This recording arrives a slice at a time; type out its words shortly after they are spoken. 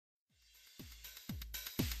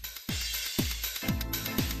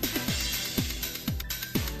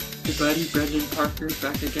your buddy Brendan Parker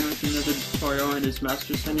back again with another tutorial on his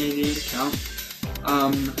Master Sunny 88 account.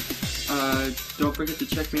 Don't forget to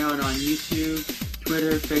check me out on YouTube,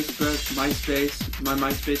 Twitter, Facebook, MySpace. My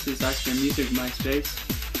MySpace is actually a music MySpace,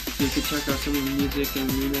 so you can check out some of the music and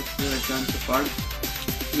remixes that I've done so far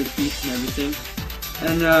with beats and everything.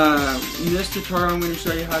 And in this tutorial I'm going to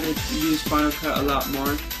show you how to use Final Cut a lot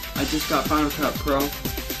more. I just got Final Cut Pro,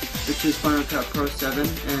 which is Final Cut Pro 7,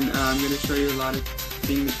 and I'm going to show you a lot of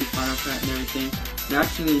things with Final Cut and everything. And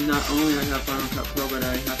actually, not only I have Final Cut Pro, but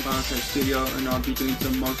I have Final Cut Studio, and I'll be doing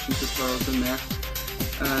some motion tutorials in there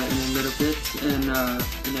in a little bit, and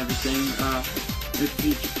everything. If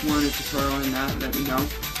you want a tutorial in that, let me know.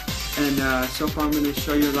 And so far I'm going to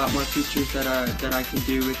show you a lot more features that I can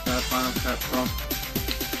do with Final Cut Pro,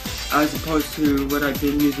 as opposed to what I've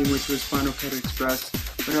been using, which was Final Cut Express.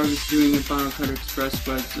 What I was doing in Final Cut Express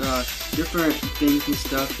was different things and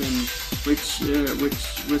stuff, and which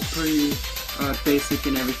was pretty basic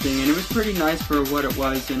and everything, and it was pretty nice for what it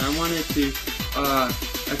was. And I wanted to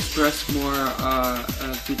express more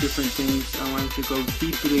the different things. I wanted to go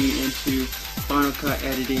deeply into Final Cut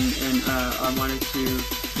editing, and I wanted to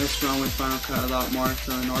mess around with Final Cut a lot more.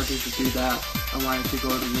 So in order to do that, I wanted to go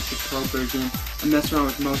with the Pro version and mess around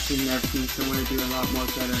with motion and everything. So I want to do a lot more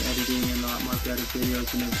better editing and a lot more better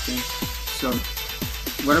videos and everything. So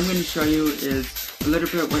what I'm going to show you is a little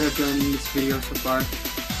bit what I've done in this video so far.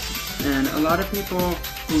 And a lot of people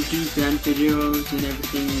who do band videos and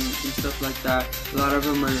everything and stuff like that, a lot of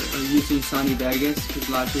them are using Sony Vegas, because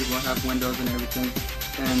a lot of people have Windows and everything,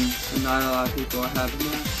 and not a lot of people have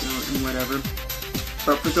Mac and whatever.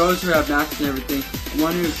 But for those who have Macs and everything, I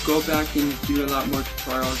want to go back and do a lot more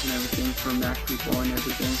tutorials and everything for Mac people and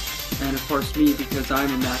everything. And of course me, because I'm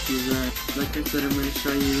a Mac user. Like I said, I'm going to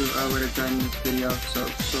show you what I've done in this video so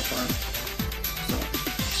far. So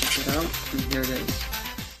check it out, and here it is.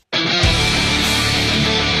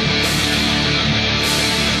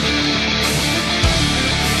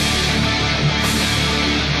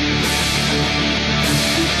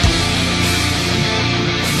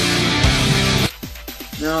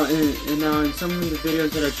 Now in some of the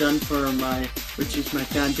videos that I've done for which is my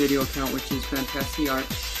fan video account, which is fantasiart,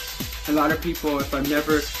 a lot of people, if I've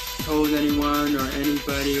never told anyone or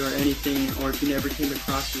anybody or anything, or if you never came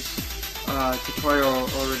across this tutorial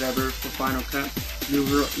or whatever for Final Cut,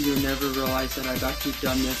 you'll never realize that I've actually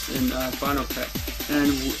done this in Final Cut.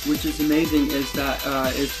 And which is amazing is that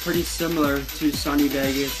it's pretty similar to Sony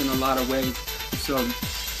Vegas in a lot of ways. So,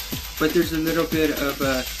 but there's a little bit of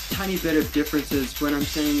a tiny bit of differences. What I'm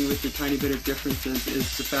saying with the tiny bit of differences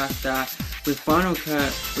is the fact that with Final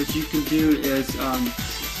Cut, what you can do is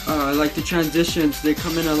like the transitions, they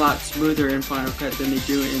come in a lot smoother in Final Cut than they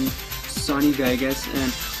do in Sony Vegas.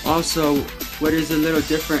 And also what is a little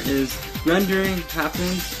different is rendering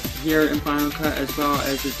happens here in Final Cut as well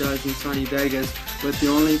as it does in Sony Vegas, but the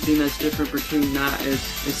only thing that's different between that is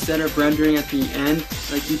instead of rendering at the end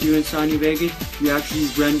like you do in Sony Vegas, you actually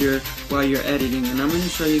render while you're editing, and I'm going to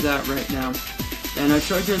show you that right now. And I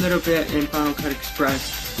showed you a little bit in Final Cut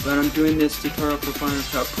Express, but I'm doing this tutorial for Final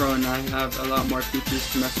Cut Pro, and I have a lot more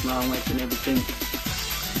features to mess around with and everything.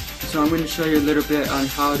 So I'm going to show you a little bit on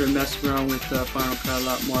how to mess around with Final Cut a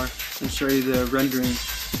lot more, and show you the rendering,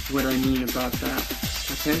 what I mean about that.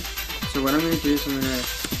 Okay, so what I'm going to do is I'm going to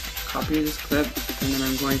copy this clip, and then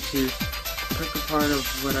I'm going to pick a part of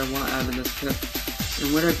what I want out of this clip.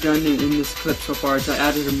 And what I've done in this clip so far is I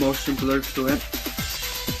added a motion blur to it,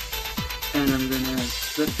 and I'm going to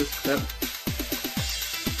split this clip,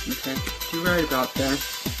 okay, to right about there,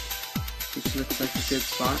 which looks like a good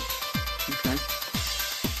spot.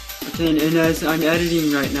 Okay, and as I'm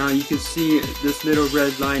editing right now, you can see this little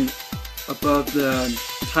red line above the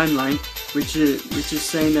timeline, which is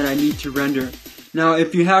saying that I need to render. Now,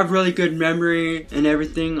 if you have really good memory and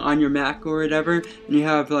everything on your Mac or whatever, and you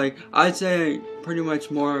have, like, I'd say pretty much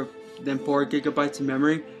more than 4 gigabytes of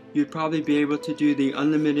memory, you'd probably be able to do the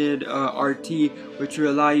unlimited RT, which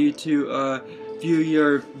will allow you to view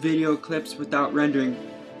your video clips without rendering.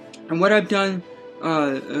 And what I've done,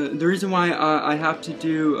 the reason why I have to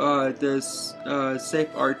do this safe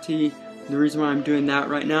RT, the reason why I'm doing that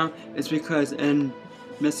right now is because, and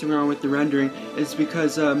messing around with the rendering, is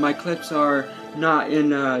because my clips are not in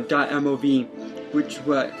 .mov, which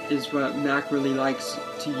is what Mac really likes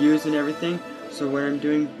to use and everything. So what I'm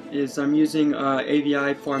doing is I'm using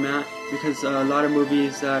AVI format, because a lot of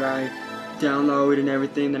movies that I download and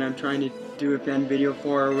everything that I'm trying to do a fan video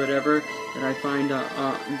for or whatever, that I find that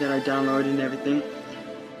I download and everything,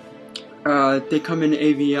 they come in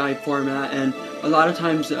AVI format, and a lot of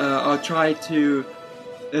times I'll try to,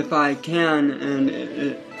 if I can,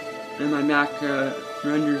 and my Mac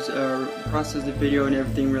renders process the video and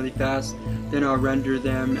everything really fast, then I'll render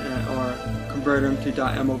them or convert them to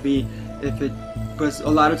 .mov. But a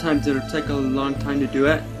lot of times it'll take a long time to do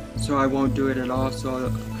it, so I won't do it at all.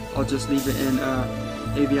 So I'll just leave it in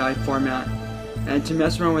AVI format. And to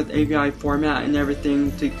mess around with AVI format and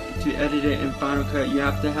everything, to edit it in Final Cut, you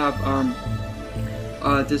have to have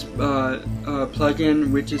this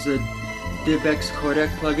plugin, which is a divx codec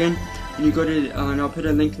plugin. And you go to, and I'll put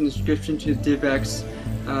a link in the description to divx,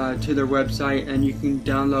 to their website, and you can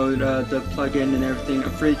download the plugin and everything, a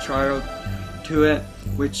free trial to it,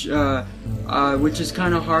 which is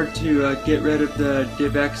kind of hard to get rid of the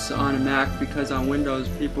divx on a Mac, because on Windows,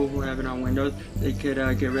 people who have it on Windows, they could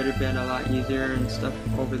get rid of it a lot easier and stuff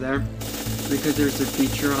over there, because there's a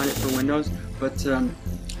feature on it for Windows. But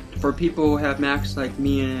for people who have Macs like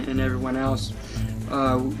me and everyone else,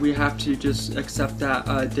 we have to just accept that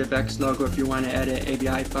divx logo if you want to edit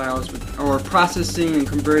AVI files. Or processing and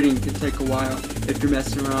converting can take a while if you're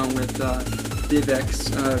messing around with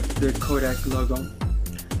divx, the codec logo,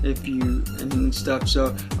 and stuff.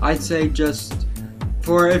 So I'd say just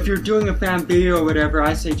if you're doing a fan video or whatever,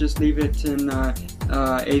 I say just leave it in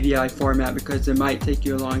AVI format, because it might take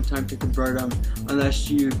you a long time to convert them, unless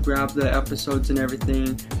you grab the episodes and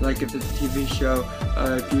everything, like if it's a TV show,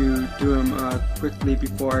 if you do them quickly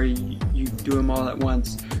before you do them all at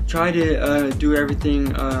once. Try to do everything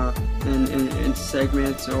in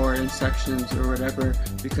segments or in sections or whatever,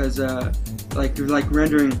 because like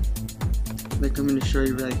rendering, like I'm going to show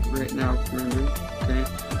you right now rendering. Okay,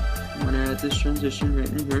 I'm going to add this transition right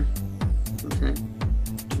in here. Okay,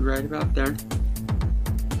 right about there.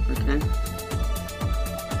 Okay,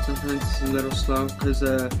 sometimes it's a little slow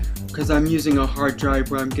because I'm using a hard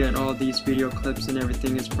drive where I'm getting all these video clips and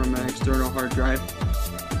everything is from an external hard drive.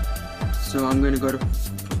 So I'm going to go to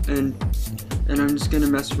and I'm just going to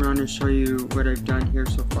mess around and show you what I've done here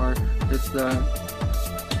so far.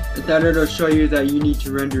 That it'll show you that you need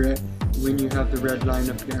to render it when you have the red line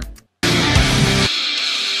up here.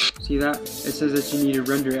 See that? It says that you need to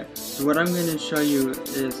render it. So what I'm going to show you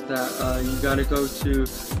is that you got to go to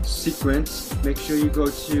sequence. Make sure you go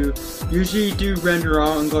to, usually you do render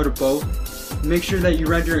all and go to both. Make sure that you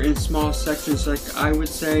render in small sections. Like I would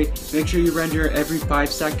say, make sure you render every 5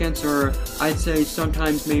 seconds, or I'd say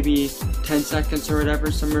sometimes maybe 10 seconds or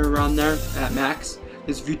whatever, somewhere around there at max.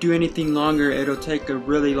 Because if you do anything longer, it'll take a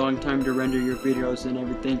really long time to render your videos and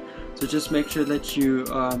everything. So just make sure that you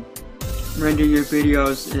render your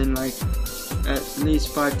videos in like at least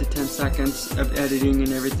 5 to 10 seconds of editing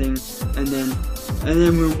and everything, and then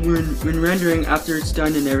when rendering, after it's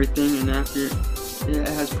done and everything, and after it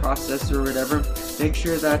has processed or whatever, make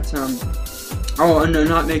sure that oh no,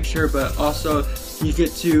 not make sure, but also you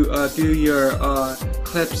get to view your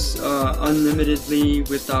clips unlimitedly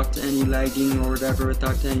without any lagging or whatever,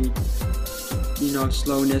 without any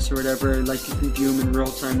slowness or whatever. Like you can view them in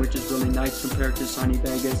real time, which is really nice compared to Sony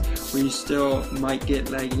Vegas, where you still might get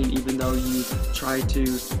lagging even though you try to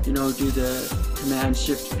do the Command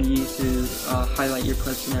Shift B to highlight your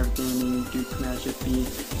clips and everything, and then you do Command Shift B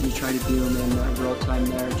and you try to view them in real time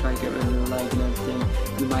there, try to get rid of the lag and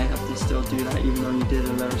everything. You might have to still do that even though you did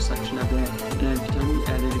a little section of it, and every time you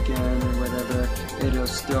edit again or whatever, it'll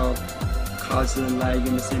still cause the lag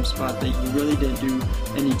in the same spot that you really didn't do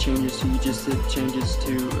any changes to. You just did changes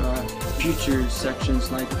to future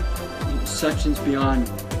sections, like sections beyond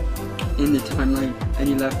in the timeline, and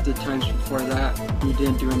you left the times before that. You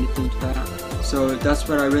didn't do anything to that. So that's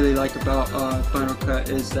what I really like about Final Cut,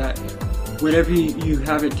 is that whatever you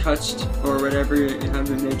haven't touched or whatever you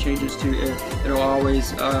haven't made changes to, it'll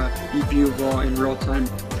always be viewable in real time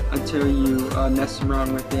until you mess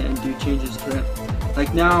around with it and do changes to it.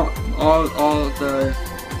 Like now, all the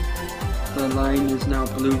line is now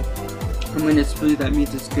blue, and when it's blue, that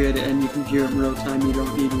means it's good and you can view it in real time. You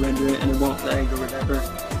don't need to render it and it won't lag or whatever.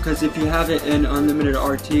 Because if you have it in unlimited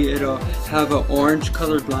RT, it'll have an orange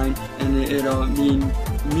colored line, and it'll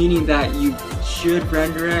meaning that you should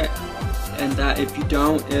render it, and that if you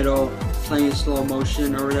don't, it'll play in slow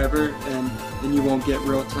motion or whatever, and then you won't get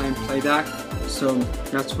real time playback. So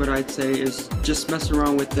that's what I'd say, is just mess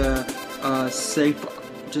around with the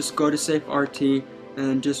just go to safe RT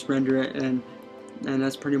and just render it, and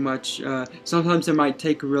that's pretty much. Sometimes it might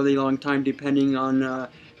take a really long time depending on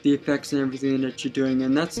the effects and everything that you're doing,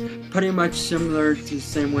 and that's pretty much similar to the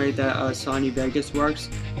same way that Sony Vegas works.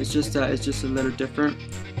 It's just a little different.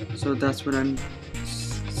 So that's what I'm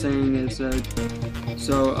saying is.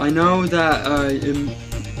 So I know that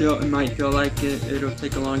it might feel like it'll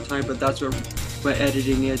take a long time, but that's what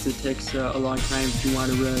editing is. It takes a long time if you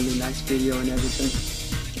want a really nice video and everything.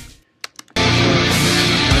 So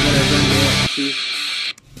now that I've done the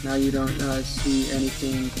Now you don't see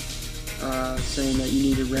anything saying that you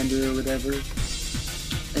need to render or whatever,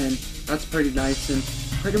 and that's pretty nice. And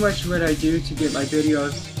pretty much what I do to get my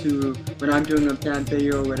videos to, when I'm doing a fan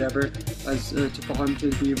video or whatever, as to follow into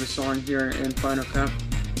the beat of a song here in Final Cut,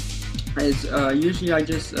 is usually I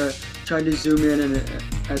just try to zoom in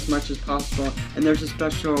as much as possible, and there's a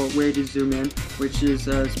special way to zoom in, which is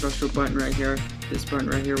a special button right here. This button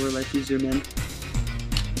right here will let you zoom in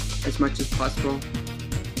as much as possible,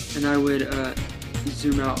 and I would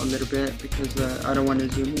zoom out a little bit because I don't want to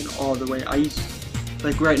zoom in all the way.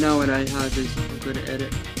 Like right now what I have is, I'm going to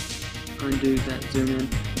edit, undo that zoom in,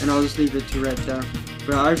 and I'll just leave it to right there.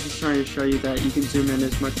 But I was just trying to show you that you can zoom in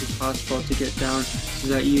as much as possible to get down so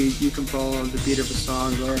that you can follow the beat of a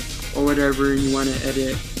song or whatever, and you want to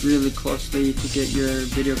edit really closely to get your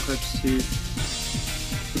video clips to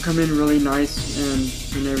come in really nice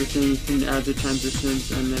and everything. You can add the transitions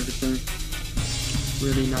and everything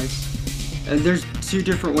really nice. And there's two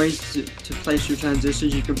different ways to place your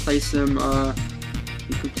transitions. You can place them,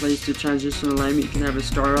 you can place the transition alignment. You can have it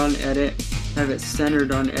start on edit, have it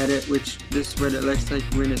centered on edit, which this is what it looks like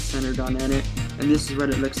when it's centered on edit, and this is what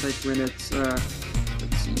it looks like when it's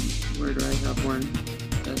let's see, where do I have one?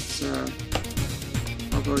 That's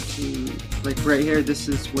I'll go to, like right here, this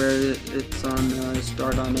is where it's on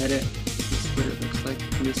start on edit. This is what it looks like,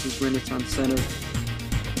 and this is when it's on center.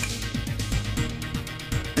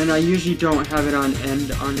 And I usually don't have it on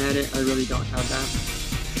end on edit. I really don't have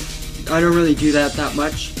that. I don't really do that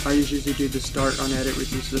much. I usually do the start on edit,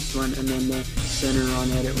 which is this one, and then the center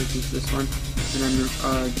on edit, which is this one. And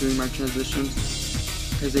I'm doing my transitions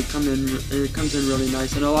because it comes in really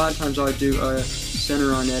nice. And a lot of times I'll do a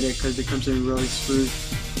center on edit because it comes in really smooth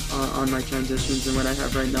on my transitions. And what I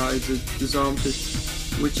have right now is a dissolve,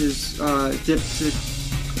 which is dip to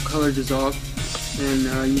color dissolve,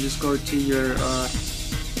 and you just go to your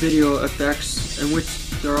video effects, and which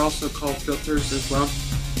they're also called filters as well.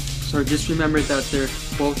 So just remember that they're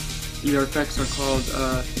both, your effects are called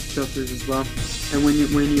filters as well. And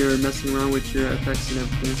when you're messing around with your effects and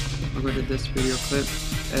everything, I'll go to this video clip,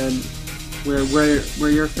 and where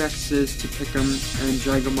your effects is to pick them and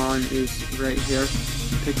drag them on is right here.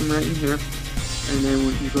 You pick them right in here, and then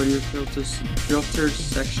when you go to your filters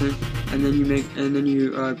section, and then you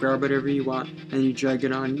grab whatever you want and you drag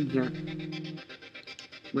it on in here.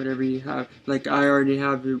 Whatever you have, like I already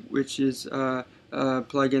have, which is a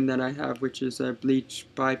plugin that I have, which is a bleach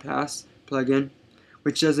bypass plugin,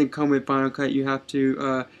 which doesn't come with Final Cut. You have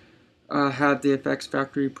to have the FX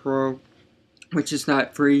Factory Pro, which is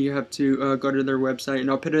not free. You have to go to their website, and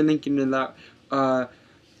I'll put a link into that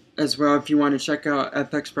as well if you want to check out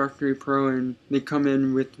FX Factory Pro. And they come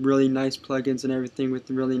in with really nice plugins and everything with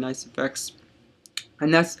really nice effects.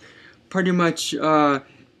 And that's pretty much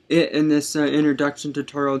it in this introduction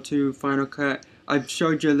tutorial to Final Cut. I've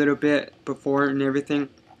showed you a little bit before and everything,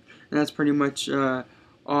 and that's pretty much all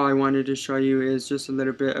I wanted to show you, is just a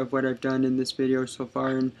little bit of what I've done in this video so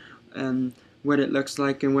far, and what it looks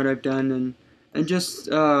like and what I've done, and just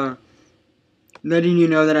letting you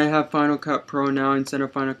know that I have Final Cut Pro now instead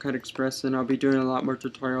of Final Cut Express, and I'll be doing a lot more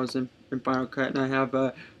tutorials in Final Cut, and I have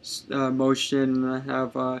motion, and I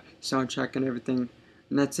have sound check and everything.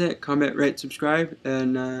 And that's it. Comment, rate, subscribe,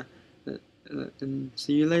 and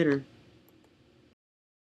see you later.